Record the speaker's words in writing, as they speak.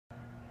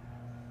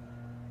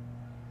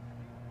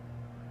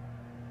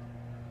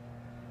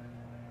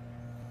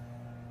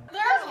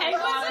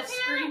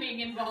screaming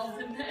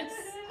involved in this.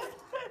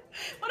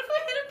 What if I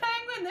hit a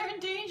penguin? They're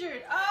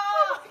endangered.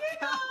 Oh,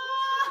 God.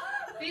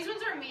 These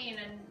ones are mean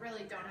and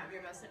really don't have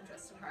your best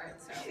interest at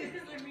heart, so.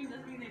 Because they're mean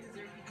doesn't mean they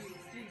deserve to be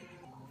extinct.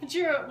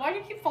 Jiro, why do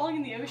you keep falling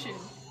in the ocean? I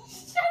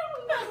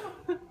don't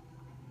know.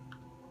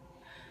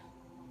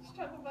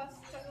 Struggle bus,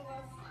 struggle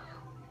bus.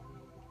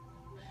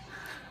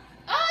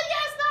 Oh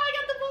yes, now I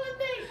got the bullet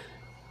thing.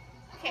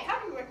 Okay, how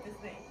do we work this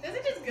thing? Does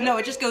it just go? No,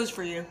 it just goes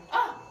for you.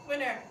 Oh,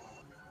 winner.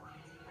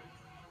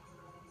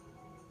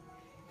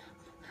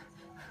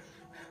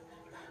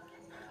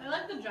 I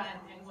like the giant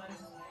penguin.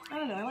 I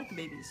don't know, I like the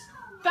babies.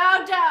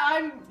 Bow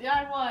down,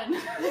 I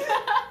won.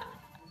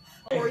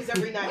 Stories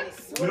every night.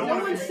 No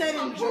one said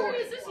enjoy.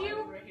 Is this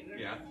you?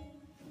 Yeah.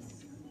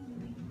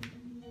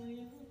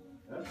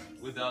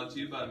 Without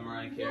You by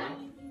Mariah Carey.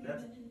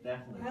 That's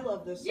definitely. I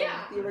love this song,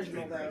 Yeah. the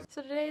original though.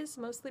 So today's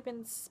mostly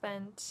been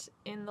spent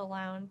in the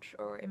lounge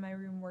or in my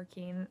room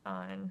working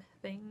on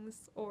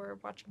things or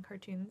watching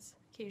cartoons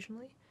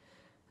occasionally.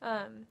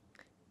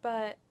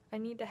 But I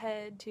need to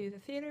head to the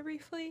theater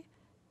briefly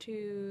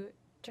to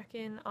check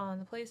in on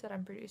the plays that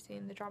I'm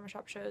producing, the drama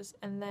shop shows,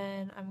 and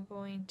then I'm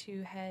going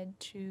to head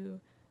to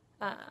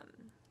a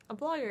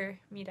blogger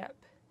meetup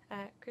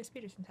at Chris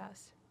Peterson's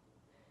house,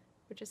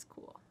 which is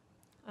cool.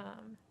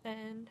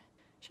 And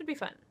should be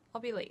fun.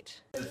 I'll be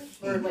late.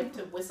 Or like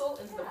to whistle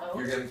into the phone.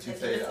 You're getting too and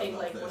fade imitate out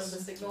like of one of this.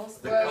 the signals.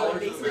 The Or colors of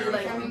basically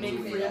like America make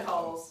would be free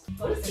calls.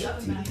 What is he up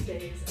to these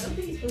days? I don't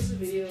think he's posted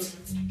videos.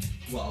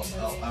 Well,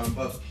 I'm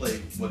about to play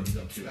what he's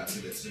up to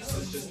after this.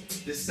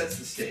 This sets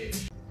the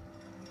stage.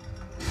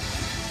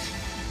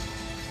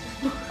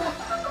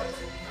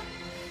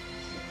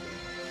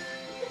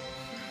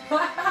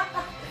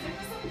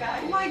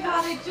 Oh my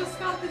god, I just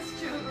got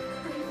this joke.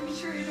 I'm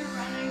sure you're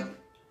running.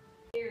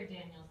 Here,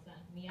 Danielson.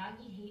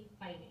 Miyagi hate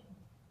fighting.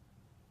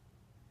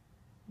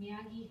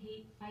 Miyagi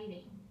hate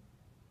fighting.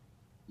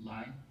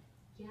 Line?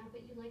 Yeah,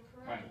 but you like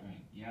karate. Right.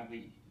 Yeah, but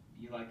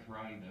you like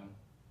karate though.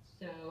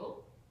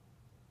 So?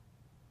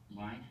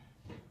 Line?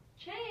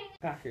 Chang.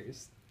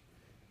 Packers.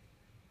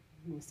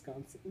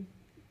 Wisconsin.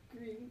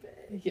 Green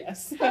Bay.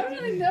 Yes. How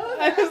did I know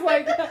that? I was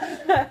like,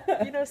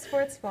 You know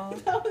sports ball.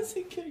 That was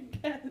a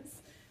good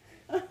guess.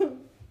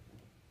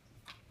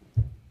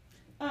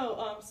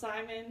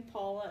 Simon,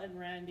 Paula, and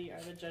Randy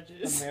are the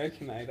judges.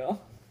 American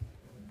Idol.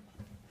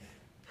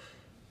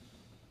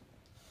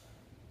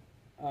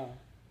 Oh.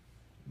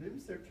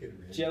 Name's their kid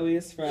Randy. Joey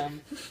is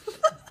from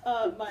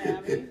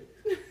Miami.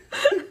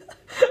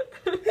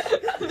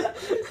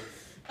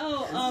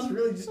 It's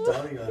really just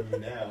dawning on me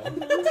now.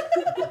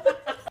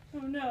 Oh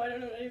no, I don't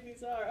know what any of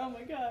these are. Oh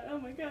my god, oh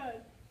my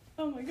god.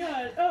 Oh my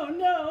god, oh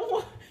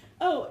no.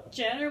 Oh,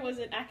 Jenner was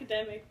an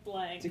academic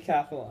blank.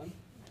 Decathlon.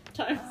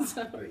 Time's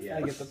up. But yeah,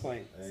 I get the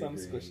point. I Some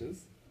agree.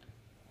 squishes.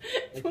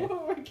 We're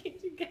working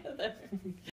together.